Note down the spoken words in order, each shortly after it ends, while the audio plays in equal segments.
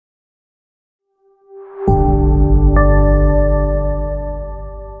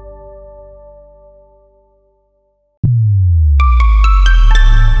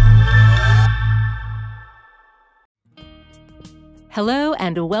Hello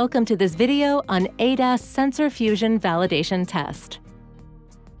and welcome to this video on ADAS Sensor Fusion Validation Test.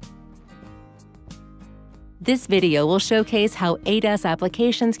 This video will showcase how ADAS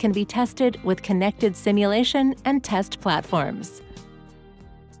applications can be tested with connected simulation and test platforms.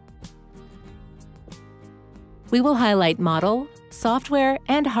 We will highlight model, software,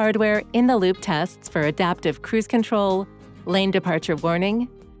 and hardware in-the-loop tests for adaptive cruise control, lane departure warning,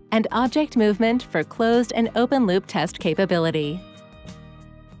 and object movement for closed and open-loop test capability.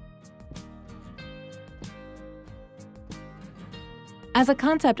 As a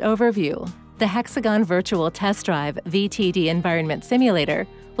concept overview, the Hexagon Virtual Test Drive VTD environment simulator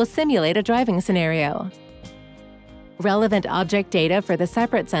will simulate a driving scenario. Relevant object data for the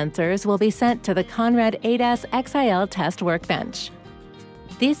separate sensors will be sent to the Konrad ADAS XIL test workbench.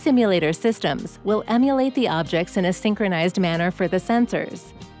 These simulator systems will emulate the objects in a synchronized manner for the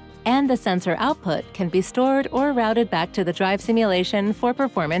sensors, and the sensor output can be stored or routed back to the drive simulation for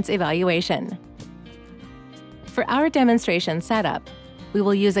performance evaluation. For our demonstration setup, we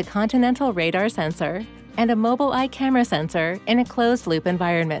will use a continental radar sensor and a mobile eye camera sensor in a closed-loop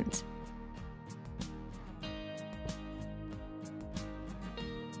environment.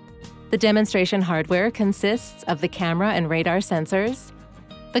 The demonstration hardware consists of the camera and radar sensors,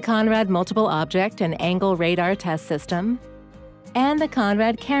 the Konrad multiple object and angle radar test system, and the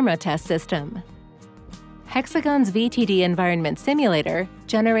Konrad camera test system. Hexagon's VTD environment simulator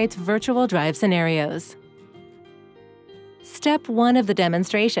generates virtual drive scenarios. Step 1 of the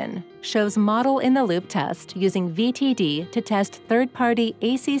demonstration shows model-in-the-loop test using VTD to test third-party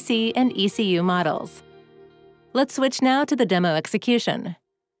ACC and ECU models. Let's switch now to the demo execution.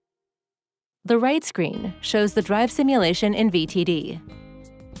 The right screen shows the drive simulation in VTD.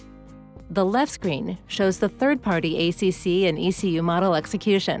 The left screen shows the third-party ACC and ECU model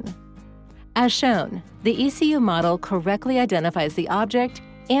execution. As shown, the ECU model correctly identifies the object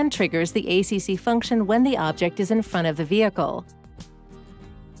and triggers the ACC function when the object is in front of the vehicle.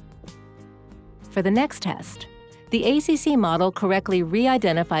 For the next test, the ACC model correctly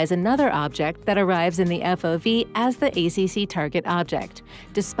re-identifies another object that arrives in the FOV as the ACC target object,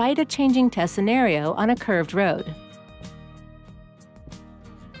 despite a changing test scenario on a curved road.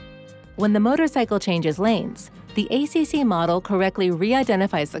 When the motorcycle changes lanes, the ACC model correctly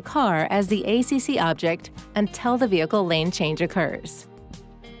re-identifies the car as the ACC object until the vehicle lane change occurs.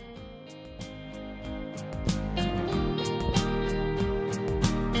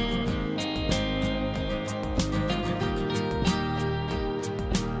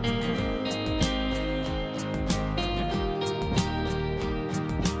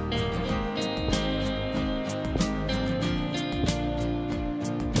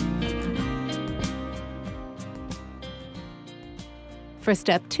 For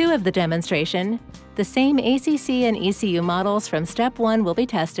Step 2 of the demonstration, the same ACC and ECU models from Step 1 will be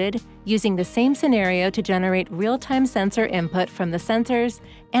tested using the same scenario to generate real-time sensor input from the sensors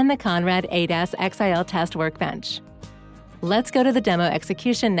and the Konrad ADAS XIL test workbench. Let's go to the demo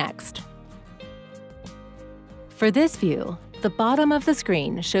execution next. For this view, the bottom of the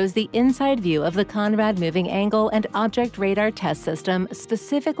screen shows the inside view of the Konrad moving angle and object radar test system,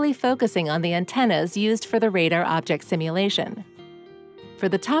 specifically focusing on the antennas used for the radar object simulation. For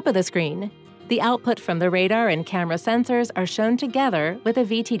the top of the screen, the output from the radar and camera sensors are shown together with a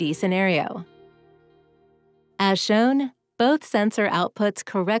VTD scenario. As shown, both sensor outputs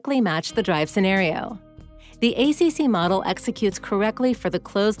correctly match the drive scenario. The ACC model executes correctly for the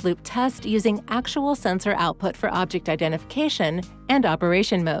closed-loop test using actual sensor output for object identification and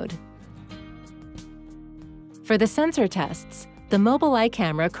operation mode. For the sensor tests, the mobile eye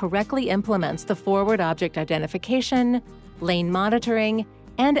camera correctly implements the forward object identification, lane monitoring,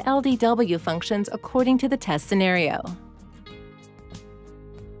 and LDW functions according to the test scenario.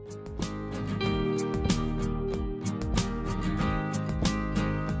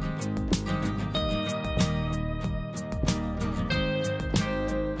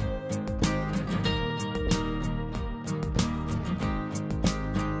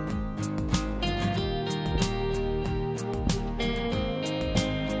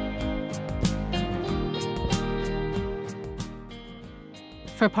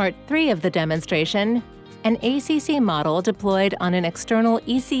 For Part 3 of the demonstration, an ACC model deployed on an external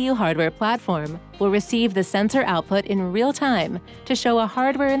ECU hardware platform will receive the sensor output in real time to show a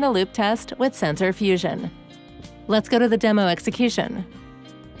hardware-in-the-loop test with sensor fusion. Let's go to the demo execution.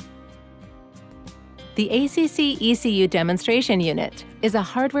 The ACC ECU demonstration unit is a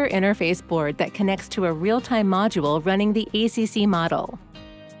hardware interface board that connects to a real-time module running the ACC model.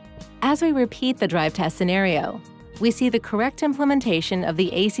 As we repeat the drive test scenario, we see the correct implementation of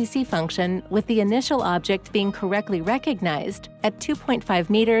the ACC function with the initial object being correctly recognized at 2.5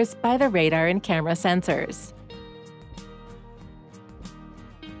 meters by the radar and camera sensors.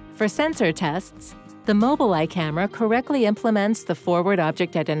 For sensor tests, the Mobileye camera correctly implements the forward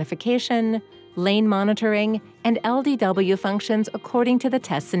object identification, lane monitoring, and LDW functions according to the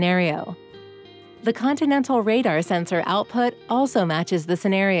test scenario. The Continental radar sensor output also matches the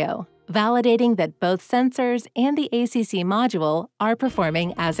scenario, validating that both sensors and the ACC module are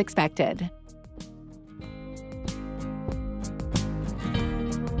performing as expected.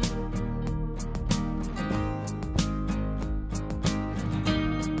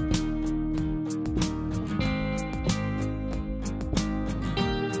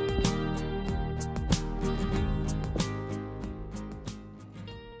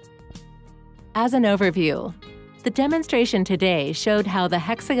 As an overview, the demonstration today showed how the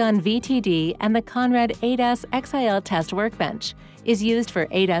Hexagon VTD and the Konrad ADAS XIL test workbench is used for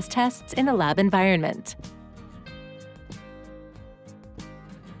ADAS tests in a lab environment.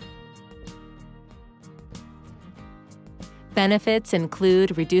 Benefits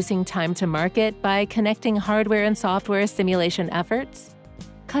include reducing time to market by connecting hardware and software simulation efforts,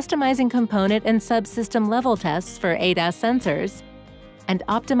 customizing component and subsystem level tests for ADAS sensors, and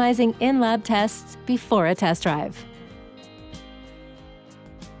optimizing in-lab tests before a test drive.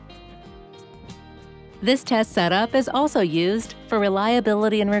 This test setup is also used for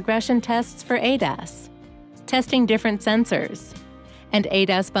reliability and regression tests for ADAS, testing different sensors, and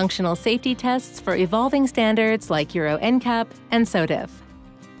ADAS functional safety tests for evolving standards like Euro NCAP and SOTIF.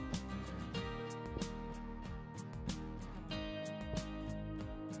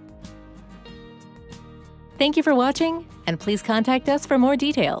 Thank you for watching, and please contact us for more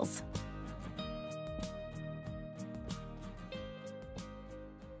details.